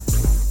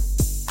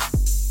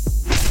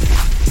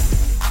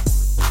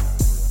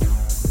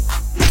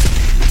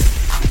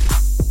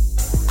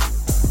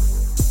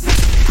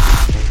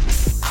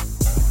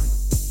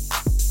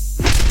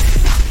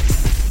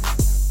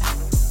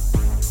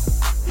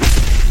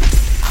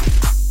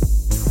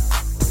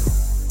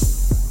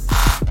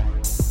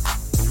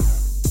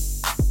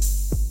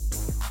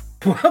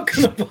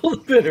Welcome to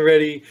Bulletin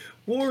Ready,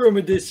 War Room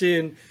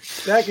Edition.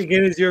 Back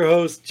again as your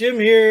host, Jim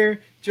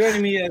here.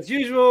 Joining me as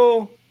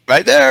usual.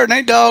 Right there,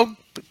 Nate Dog.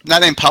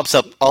 That name pops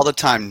up all the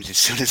time as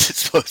soon as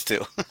it's supposed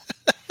to.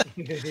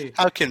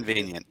 How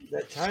convenient.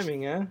 That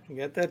timing, huh? You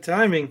got that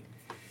timing.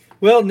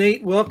 Well,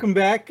 Nate, welcome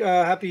back.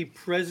 Happy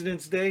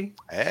President's Day.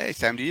 Hey,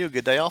 same to you.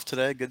 Good day off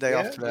today. Good day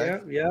off Yeah, today.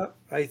 yeah, yeah.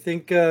 I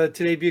think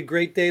today'd be a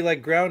great day,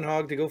 like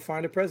Groundhog, to go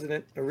find a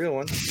president, a real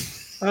one.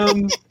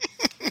 Um,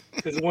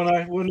 because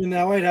one in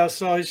the White House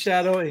saw his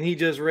shadow and he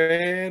just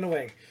ran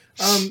away.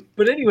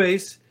 But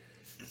anyways,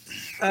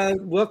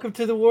 welcome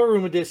to the War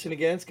Room Edition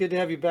again. It's good to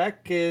have you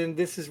back, and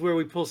this is where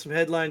we pull some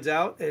headlines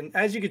out. And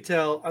as you can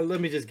tell, let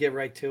me just get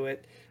right to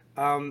it.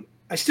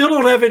 I still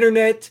don't have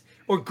internet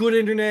or good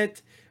internet.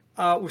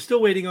 We're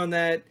still waiting on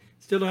that.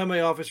 Still don't have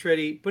my office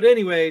ready. But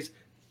anyways,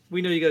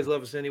 we know you guys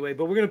love us anyway.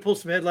 But we're going to pull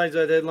some headlines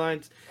out of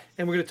headlines,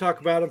 and we're going to talk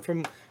about them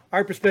from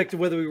our perspective,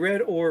 whether we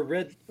read or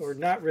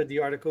not read the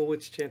article,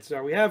 which chances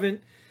are we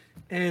haven't.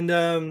 And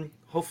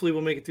hopefully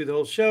we'll make it through the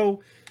whole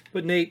show.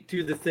 But Nate,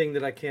 do the thing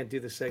that I can't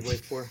do the segue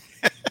for.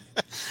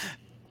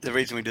 The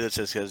reason we do this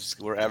is because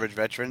we're average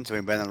veterans.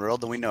 We've been in the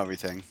world and we know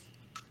everything.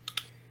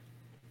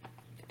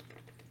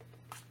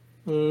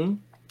 Mm.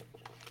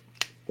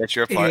 That's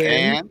your part.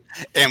 And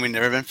we've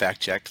never been fact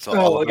checked.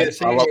 So I gotta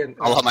say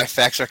all of my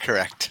facts are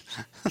correct.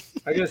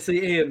 I gotta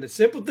say and. The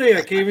simple thing.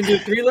 I can't even do a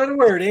three-letter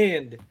word.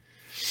 And.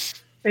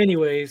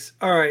 Anyways,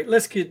 all right.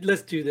 Let's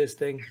do this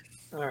thing.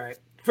 All right.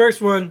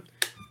 First one.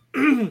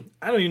 I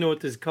don't even know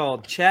what this is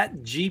called.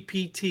 Chat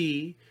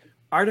GPT,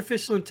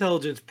 artificial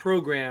intelligence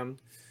program,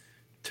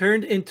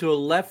 turned into a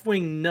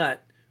left-wing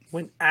nut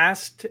when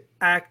asked to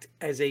act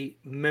as a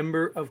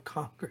member of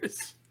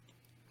Congress.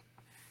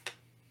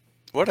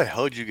 Where the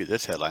hell did you get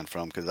this headline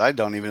from? Because I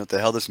don't even know what the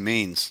hell this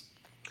means.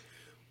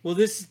 Well,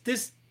 this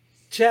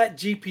Chat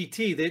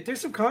GPT,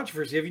 there's some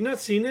controversy. Have you not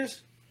seen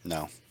this?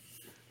 No.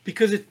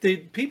 Because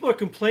people are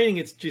complaining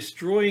it's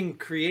destroying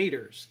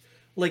creators.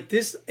 Like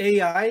this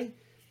AI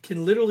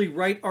can literally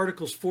write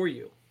articles for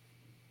you.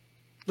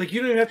 Like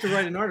you don't even have to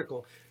write an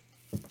article.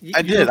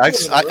 I did. I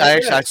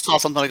actually I saw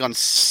something like on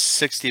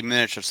 60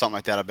 Minutes or something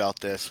like that about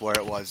this, where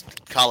it was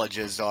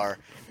colleges are,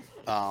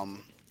 and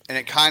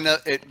it kind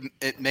of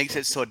it makes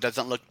it so it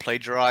doesn't look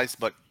plagiarized,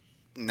 but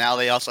now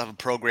they also have a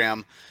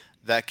program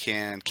that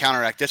can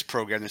counteract this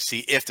program to see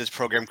if this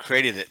program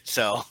created it.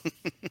 So,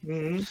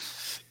 Mm-hmm.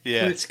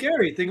 yeah, But it's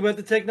scary. Think about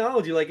the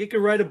technology. Like it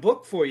could write a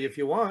book for you if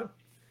you want.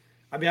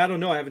 I mean, I don't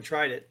know. I haven't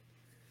tried it,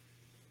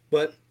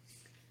 but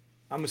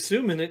I'm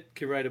assuming it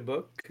could write a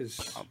book because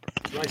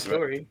it's my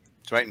story,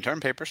 it's writing term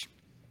papers.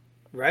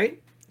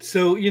 right?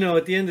 So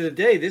at the end of the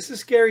day, this is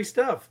scary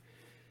stuff.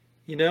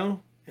 And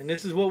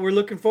this is what we're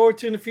looking forward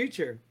to in the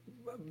future.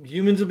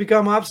 Humans will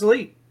become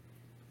obsolete,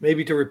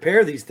 maybe to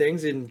repair these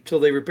things until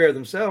they repair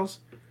themselves.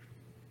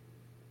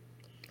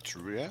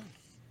 True, yeah.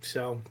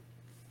 So,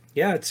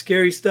 yeah, it's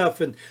scary stuff.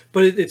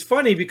 But it's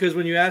funny because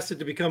when you asked it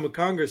to become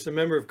a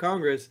member of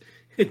Congress,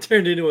 it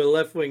turned into a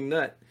left-wing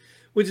nut,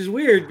 which is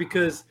weird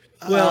because,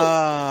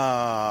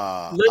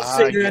 let's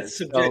say that's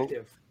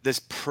subjective. So this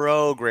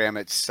program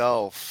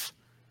itself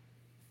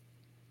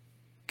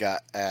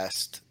got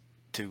asked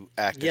to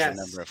act as a Yes.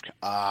 member of.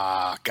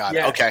 Got it.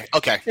 Yes.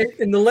 Okay.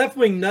 And the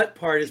left-wing nut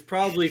part is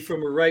probably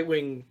from a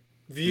right-wing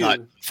view. Nut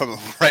from a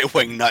right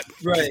wing nut.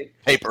 Right.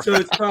 Paper. So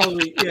it's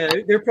probably,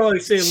 they're probably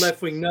saying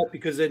left-wing nut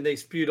because then they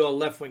spewed all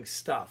left-wing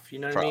stuff. You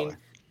know what I mean?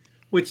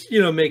 Which,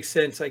 makes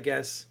sense, I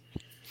guess.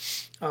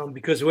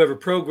 Because whoever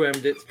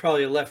programmed it's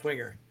probably a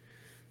left-winger.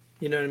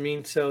 You know what I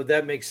mean? So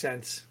that makes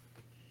sense.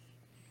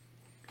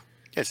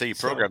 Yeah, so you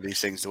program these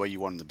things the way you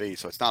want them to be.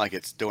 So it's not like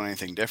it's doing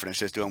anything different. It's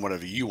just doing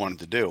whatever you want it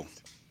to do.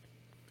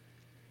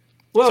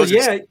 Well, So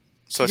yeah.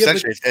 So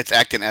essentially, it's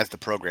acting as the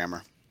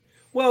programmer.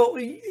 Well,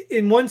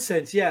 in one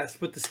sense, yes.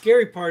 But the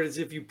scary part is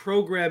if you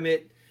program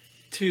it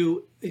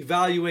to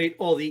evaluate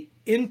all the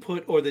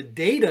input or the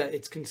data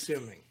it's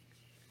consuming.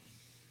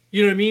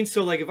 You know what I mean?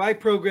 So, like, if I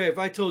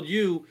told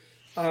you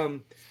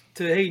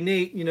hey,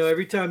 Nate,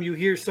 every time you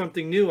hear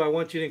something new, I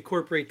want you to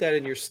incorporate that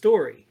in your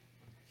story.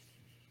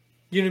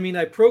 You know what I mean?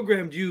 I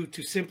programmed you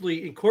to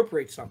simply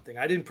incorporate something.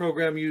 I didn't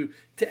program you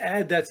to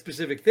add that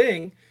specific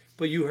thing,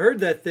 but you heard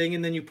that thing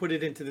and then you put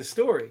it into the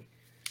story.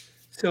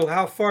 So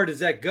how far does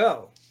that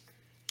go?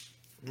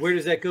 Where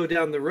does that go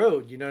down the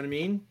road? You know what I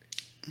mean?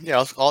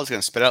 Yeah, all it's going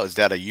to spit out is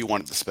data you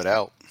want it to spit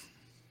out.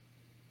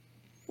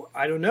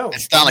 I don't know.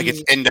 It's not like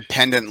it's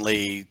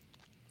independently.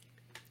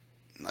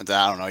 I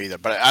don't know either,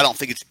 but I don't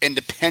think it's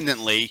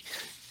independently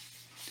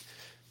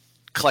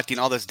collecting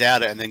all this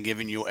data and then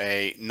giving you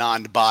a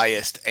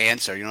non-biased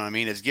answer. You know what I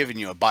mean? It's giving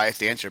you a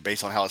biased answer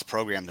based on how it's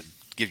programmed to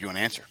give you an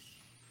answer.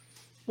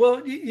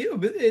 Well,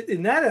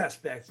 in that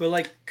aspect, but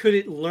like, could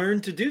it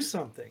learn to do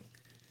something?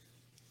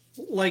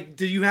 Like,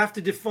 do you have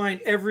to define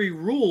every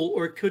rule,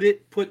 or could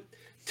it put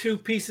two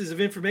pieces of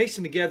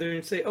information together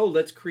and say, "Oh,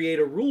 let's create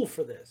a rule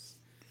for this"?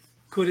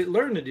 Could it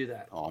learn to do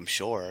that? Oh, I'm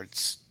sure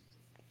it's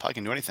probably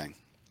can do anything.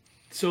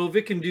 So if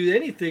it can do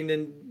anything,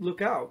 then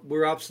look out.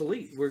 We're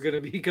obsolete. We're going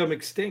to become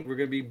extinct. We're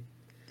going to be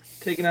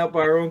taken out by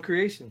our own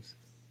creations.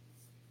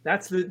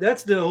 That's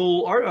the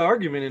whole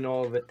argument in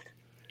all of it.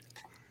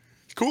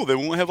 Cool. They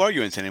won't have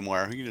arguments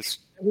anymore. You just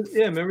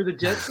Yeah, remember the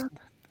Jetsons?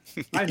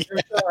 I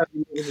never thought I'd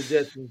be in the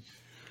Jetsons.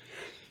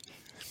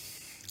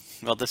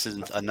 well, this is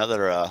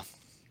another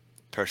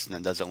person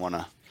that doesn't want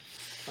to.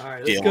 All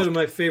right, let's go to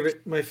my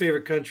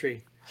favorite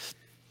country,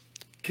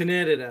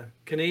 Canada.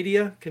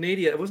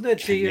 Wasn't that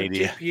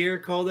J. Pierre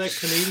called that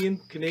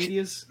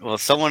Canadians? Well,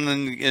 someone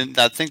in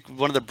I think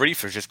one of the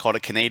briefers just called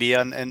it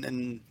Canada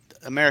in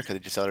America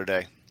just the other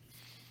day.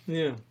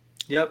 Yeah.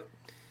 Yep.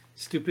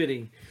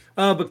 Stupidity.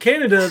 But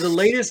Canada, the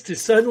latest to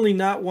suddenly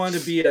not want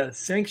to be a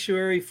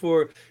sanctuary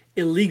for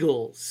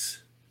illegals.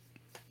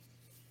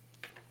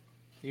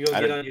 You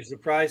gonna get on your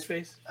surprise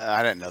face?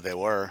 I didn't know they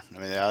were. I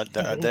mean,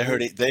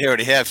 they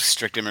already have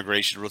strict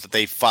immigration rules that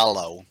they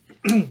follow.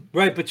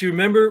 Right, but you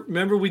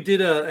remember we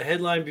did a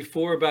headline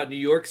before about New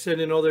York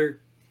sending all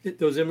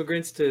those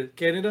immigrants to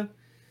Canada.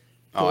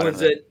 The ones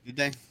that did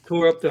they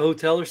tore up the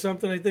hotel or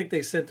something. I think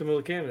they sent them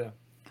to Canada.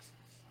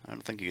 I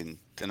don't think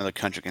another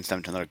country can send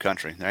them to another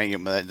country.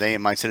 They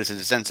ain't my citizens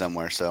to send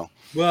somewhere. So.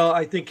 Well,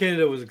 I think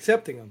Canada was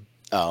accepting them.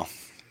 Oh,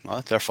 well,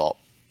 that's their fault.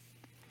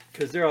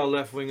 Because they're all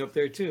left wing up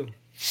there too.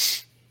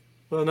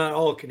 Well, not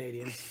all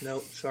Canadians.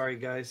 No, sorry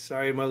guys.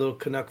 Sorry, my little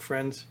Canuck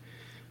friends.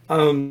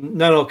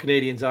 Not all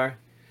Canadians are,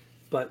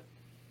 but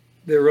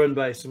they're run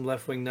by some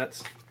left wing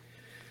nuts.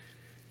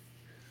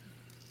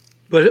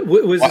 But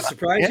was it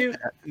surprise you?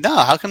 No,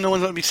 how come no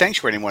one want to be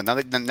sanctuary anymore?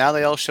 Now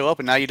they all show up,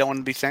 and now you don't want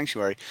to be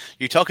sanctuary.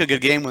 You talk a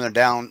good game when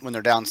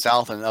they're down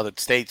south in other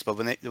states, but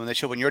when they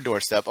show up on your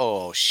doorstep,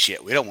 oh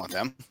shit, we don't want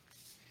them.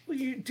 Well,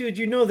 dude,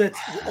 you know that's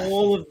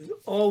all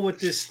what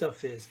this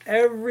stuff is.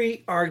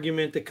 Every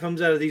argument that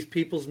comes out of these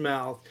people's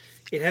mouth,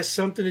 it has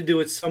something to do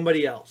with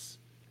somebody else.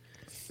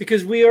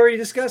 Because we already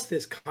discussed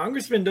this.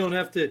 Congressmen don't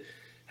have to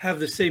have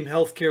the same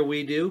health care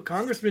we do.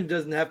 Congressman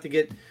doesn't have to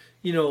get,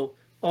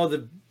 all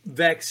the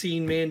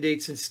vaccine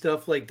mandates and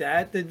stuff like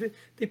that.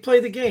 They play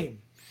the game.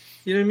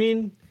 You know what I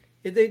mean?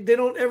 They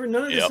don't ever,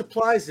 none of this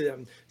applies to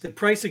them. The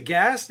price of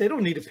gas, they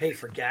don't need to pay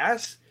for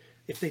gas.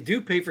 If they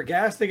do pay for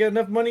gas, they got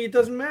enough money, it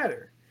doesn't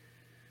matter.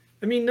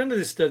 I mean, none of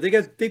this stuff.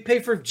 They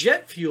pay for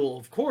jet fuel,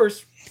 of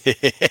course.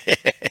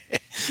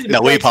 No,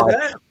 we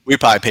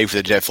probably pay for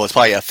the jet fuel. It's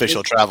probably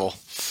official travel.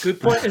 Good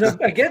point. And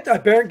I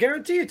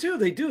guarantee you too.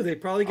 They do. They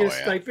probably get a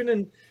stipend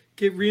and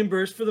get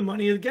reimbursed for the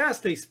money of the gas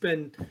they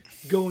spend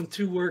going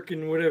to work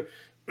and whatever.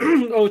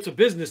 Oh, it's a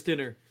business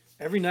dinner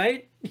every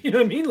night. You know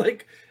what I mean?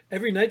 Like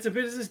every night's a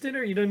business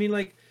dinner. You know what I mean?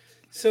 Like,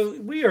 so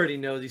we already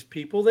know these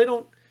people.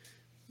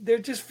 They're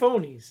just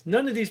phonies.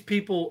 None of these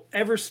people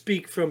ever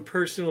speak from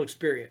personal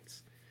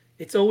experience.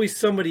 It's always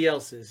somebody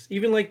else's.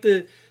 Even like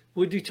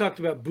what you talked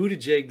about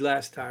Buttigieg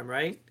last time,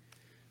 right?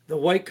 The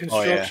white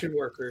construction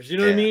workers. You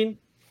know what I mean?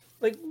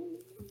 Like,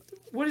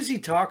 what is he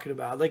talking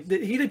about? Like,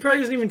 he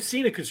probably hasn't even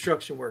seen a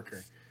construction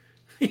worker.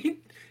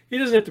 He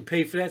doesn't have to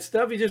pay for that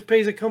stuff. He just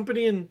pays a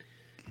company, and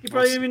he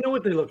probably don't even know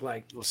what they look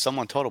like. Well,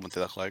 someone told him what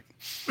they look like.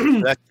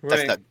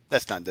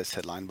 That's not this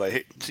headline,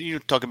 but you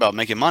talk about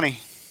making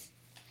money.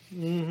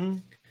 Mm-hmm.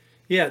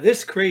 Yeah, this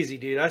is crazy,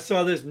 dude. I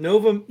saw this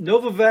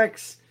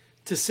Novavax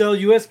to sell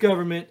U.S.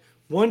 government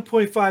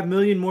 1.5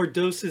 million more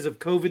doses of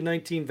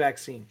COVID-19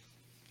 vaccine.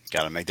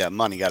 Got to make that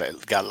money. Got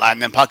to line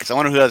them pockets. I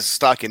wonder who has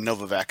stock in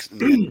Novavax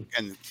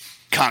in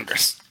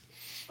Congress.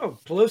 Oh,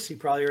 Pelosi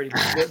probably already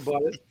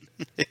bought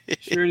it.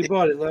 She already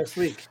bought it last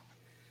week.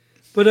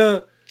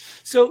 But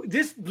so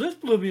this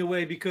blew me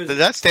away because does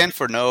that stand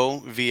for no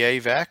VA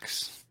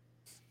vax?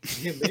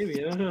 Yeah,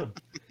 maybe I don't know.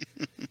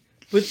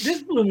 But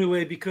this blew me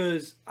away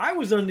because I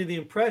was under the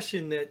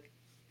impression that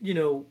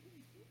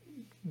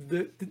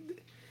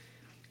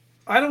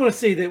I don't want to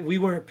say that we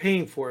weren't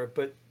paying for it,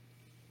 but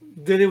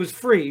that it was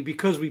free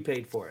because we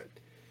paid for it.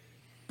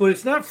 But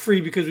it's not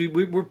free because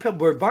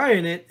we're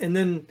buying it, and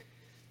then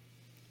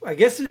I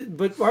guess.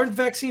 But aren't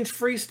vaccines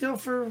free still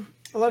for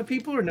a lot of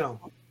people, or no?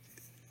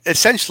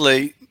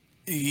 Essentially,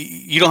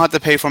 you don't have to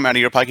pay for them out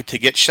of your pocket to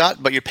get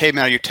shot, but you're paying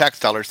out of your tax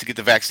dollars to get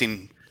the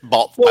vaccine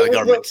bought by the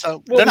government.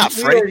 So they're not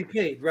free. We already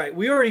paid, right?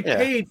 We already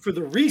paid for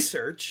the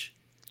research.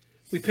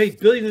 We paid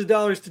billions of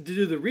dollars to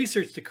do the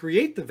research to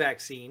create the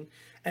vaccine,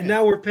 and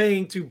now we're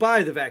paying to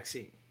buy the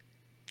vaccine.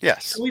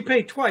 Yes. So we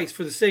paid twice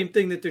for the same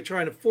thing that they're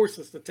trying to force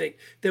us to take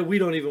that we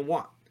don't even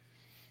want.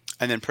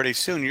 And then pretty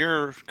soon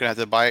you're going to have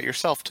to buy it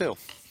yourself too.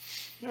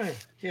 Right.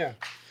 Yeah.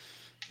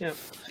 Yeah.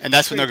 And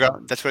that's when they're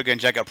going to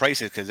jack up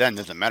prices, because then it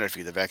doesn't matter if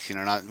you get the vaccine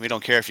or not. We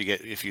don't care if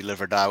you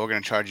live or die. We're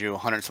going to charge you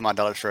 $100 some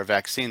odd for a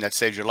vaccine that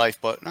saves your life,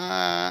 but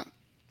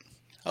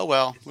oh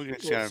well.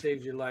 It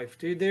saves your life,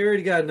 dude. They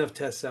already got enough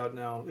tests out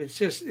now. It's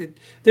just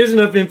there's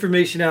enough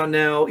information out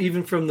now,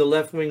 even from the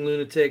left-wing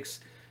lunatics,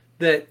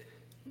 that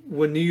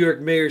when New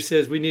York mayor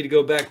says we need to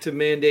go back to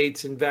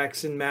mandates and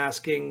vaccine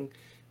masking,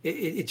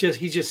 he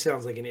just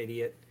sounds like an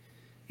idiot.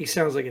 He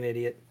sounds like an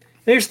idiot.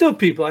 And there's still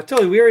people. I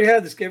tell you, we already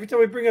had this. Every time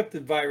we bring up the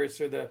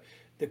virus or the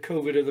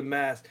COVID or the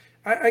mask,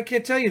 I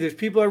can't tell you. There's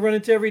people I run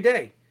into every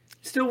day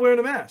still wearing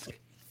a mask.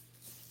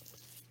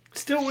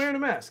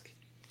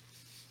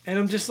 And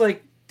I'm just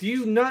like, do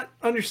you not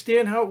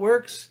understand how it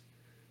works?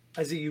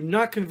 Are you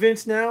not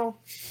convinced now?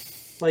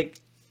 Like,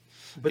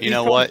 but you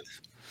know what?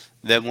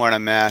 Them wearing a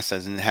mask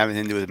doesn't have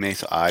anything to do with me,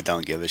 so I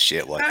don't give a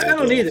shit what they do. I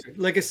don't either.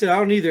 Like I said, I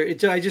don't either.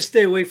 I just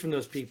stay away from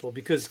those people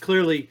because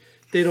clearly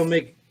they don't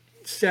make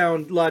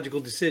sound,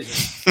 logical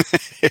decisions.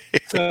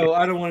 So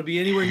I don't want to be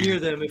anywhere near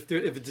them if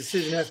a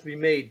decision has to be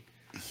made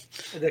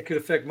that could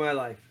affect my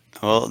life.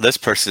 Well, this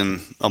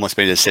person almost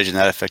made a decision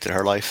that affected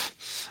her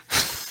life.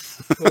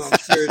 Well, I'm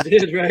sure it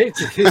did, right?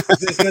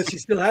 Because she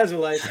still has her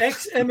life.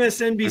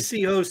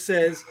 Ex-MSNBC host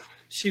says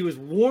she was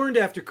warned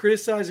after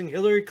criticizing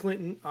Hillary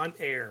Clinton on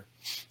air.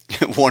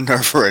 Warned her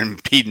for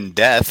impeding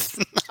death.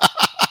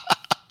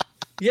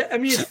 Yeah, I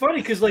mean, it's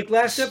funny because like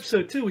last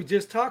episode, too, we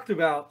just talked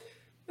about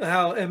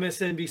how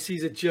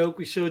MSNBC's a joke.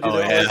 We showed you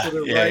the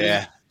article they're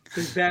writing.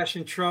 They're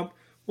bashing Trump.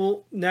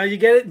 Well, now you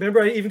get it.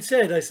 Remember,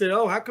 I said,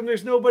 oh, how come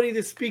there's nobody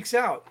that speaks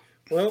out?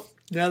 Well,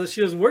 now that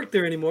she doesn't work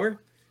there anymore.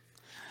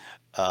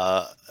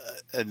 No,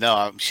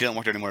 she doesn't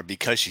work there anymore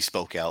because she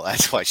spoke out.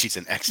 That's why she's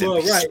an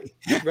ex-NBC.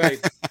 Well,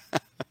 right.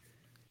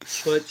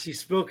 But she's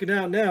spoken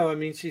out now. I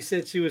mean, she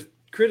said she was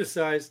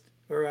criticized,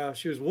 or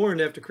she was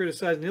warned after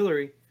criticizing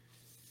Hillary.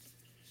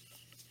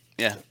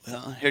 Yeah,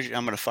 well, I'm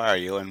going to fire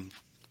you, and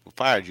we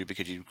fired you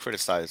because you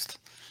criticized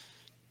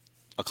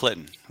a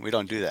Clinton. We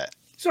don't do that.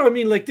 So I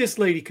mean, like this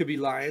lady could be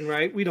lying,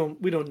 right? We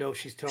don't know if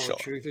she's telling the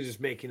truth or just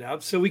making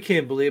up. So we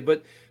can't believe.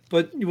 But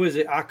was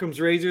it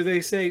Occam's razor? They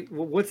say.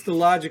 Well, what's the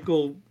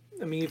logical?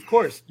 I mean, of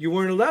course, you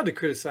weren't allowed to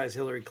criticize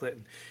Hillary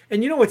Clinton.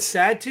 And you know what's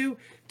sad too,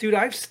 dude?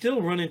 I've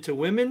still run into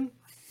women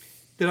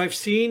that I've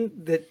seen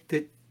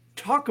that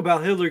talk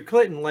about Hillary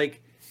Clinton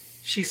like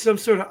she's some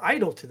sort of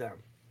idol to them.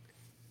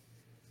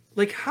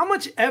 Like, how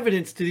much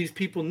evidence do these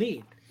people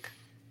need?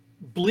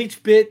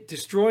 BleachBit,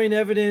 destroying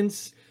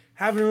evidence,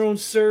 having her own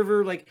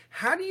server. Like,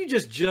 how do you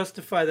just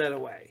justify that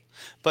away?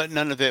 But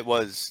none of it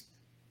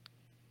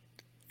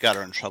got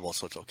her in trouble,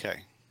 so it's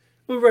okay.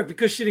 Well, right,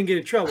 because she didn't get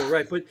in trouble,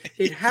 right? But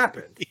it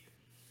happened.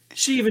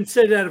 She even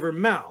said it out of her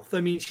mouth.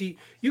 I mean,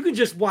 you can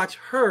just watch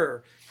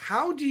her.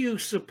 How do you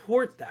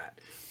support that?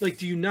 Like,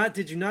 did you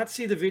not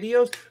see the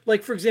videos?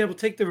 Like, for example,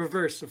 take the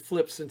reverse of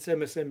Flip since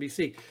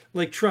MSNBC.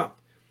 Like Trump.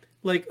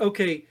 Like,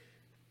 okay,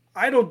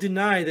 I don't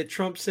deny that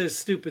Trump says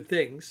stupid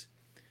things,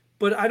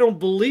 but I don't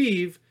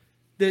believe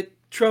that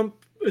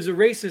Trump is a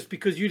racist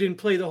because you didn't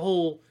play the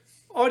whole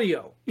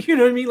audio. You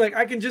know what I mean? Like,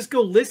 I can just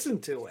go listen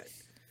to it.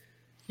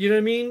 You know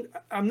what I mean?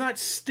 I'm not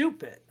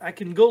stupid. I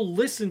can go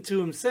listen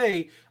to him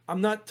say, I'm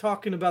not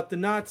talking about the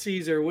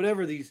Nazis or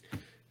whatever these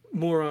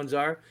morons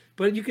are,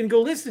 but you can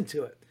go listen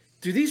to it.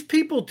 Do these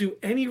people do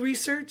any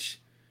research?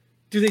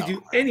 Do they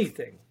do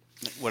anything?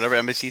 Whatever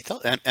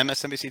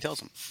MSNBC tells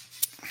them.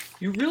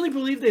 You really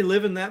believe they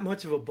live in that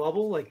much of a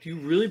bubble? Like, do you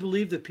really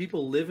believe that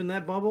people live in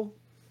that bubble?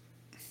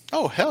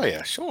 Oh, hell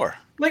yeah, sure.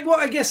 Like, well,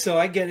 I guess so.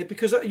 I get it.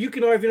 Because you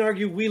can even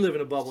argue we live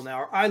in a bubble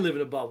now, or I live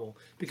in a bubble,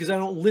 because I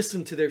don't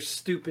listen to their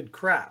stupid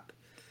crap.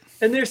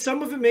 And there's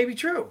some of it may be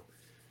true.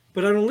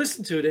 But I don't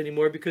listen to it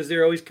anymore because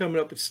they're always coming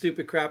up with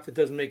stupid crap that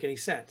doesn't make any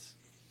sense.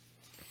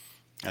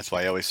 That's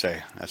why I always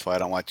say. That's why I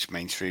don't watch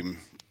mainstream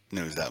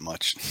news that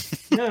much.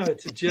 No,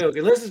 it's a joke.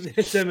 Unless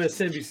it's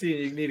MSNBC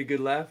and you need a good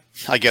laugh.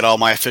 I get all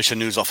my official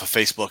news off of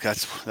Facebook.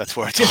 That's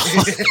where it's all.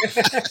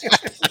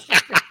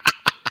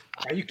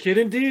 Are you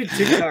kidding, dude?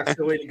 TikTok's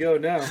the way to go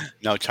now.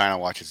 No, China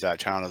watches that.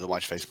 China doesn't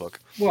watch Facebook.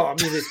 Well, I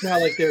mean, it's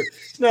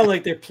not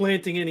like they're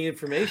planting any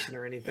information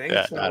or anything.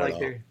 Yeah, it's not like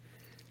they're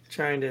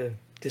trying to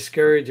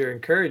discourage or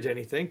encourage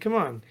anything. Come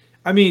on.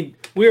 I mean,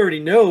 we already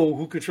know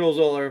who controls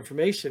all our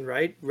information,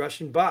 right?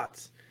 Russian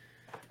bots.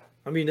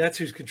 I mean, that's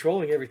who's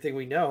controlling everything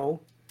we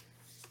know.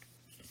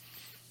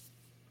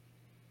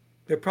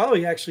 They're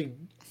probably actually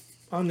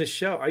on this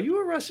show. Are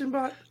you a Russian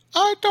bot?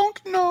 I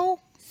don't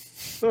know.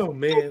 Oh,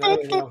 man. I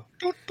don't know.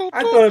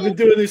 I thought I've been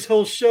doing this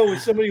whole show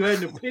with somebody who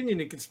had an opinion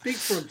and could speak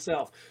for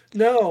himself.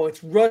 No,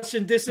 it's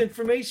Russian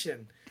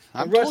disinformation.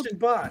 A Russian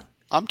bot.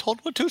 I'm told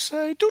what to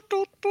say.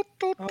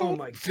 Oh,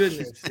 my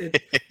goodness.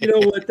 You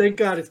know what? Thank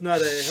God it's not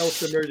a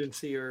health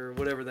emergency or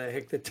whatever the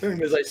heck the term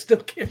is. I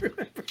still can't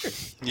remember.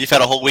 You've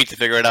had a whole week to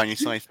figure it out, and you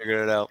still ain't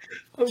figured it out.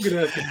 I'm going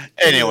to have to.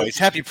 Anyways,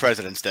 happy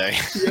President's Day.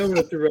 Yeah, I'm going to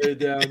have to write it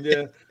down.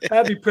 Yeah.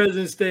 Happy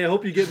President's Day. I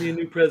hope you get me a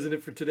new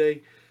president for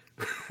today.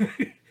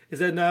 Is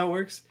that not how it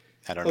works?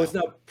 I don't know. It's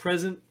not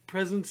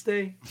President's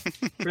Day?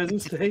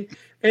 President's Day?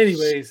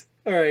 Anyways.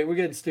 All right. We're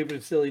getting stupid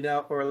and silly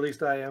now, or at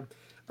least I am.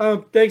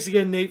 Thanks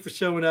again, Nate, for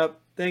showing up.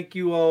 Thank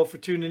you all for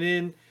tuning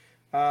in.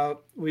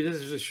 This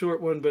is a short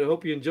one, but I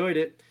hope you enjoyed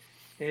it.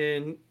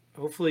 And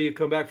hopefully you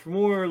come back for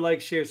more. Like,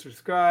 share,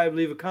 subscribe,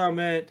 leave a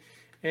comment,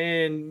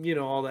 and, you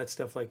know, all that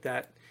stuff like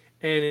that.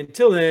 And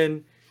until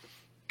then,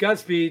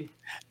 Godspeed.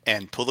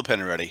 And pull the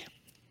pin ready.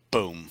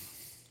 Boom.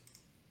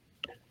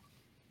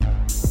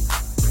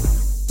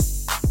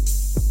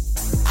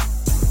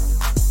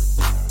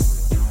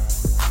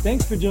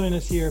 Thanks for joining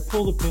us here at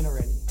Pull the Pin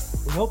Already.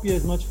 We hope you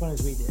had as much fun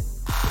as we did.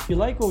 If you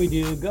like what we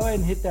do, go ahead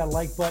and hit that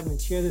like button and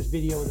share this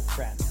video with a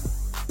friend.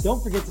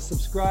 Don't forget to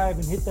subscribe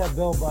and hit that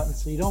bell button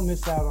so you don't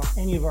miss out on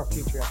any of our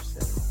future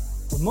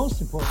episodes. But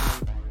most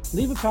importantly,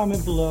 Leave a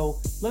comment below.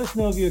 Let us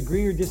know if you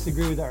agree or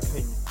disagree with our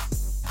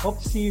opinions. Hope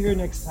to see you here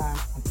next time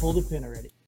on Pull the Pin Already.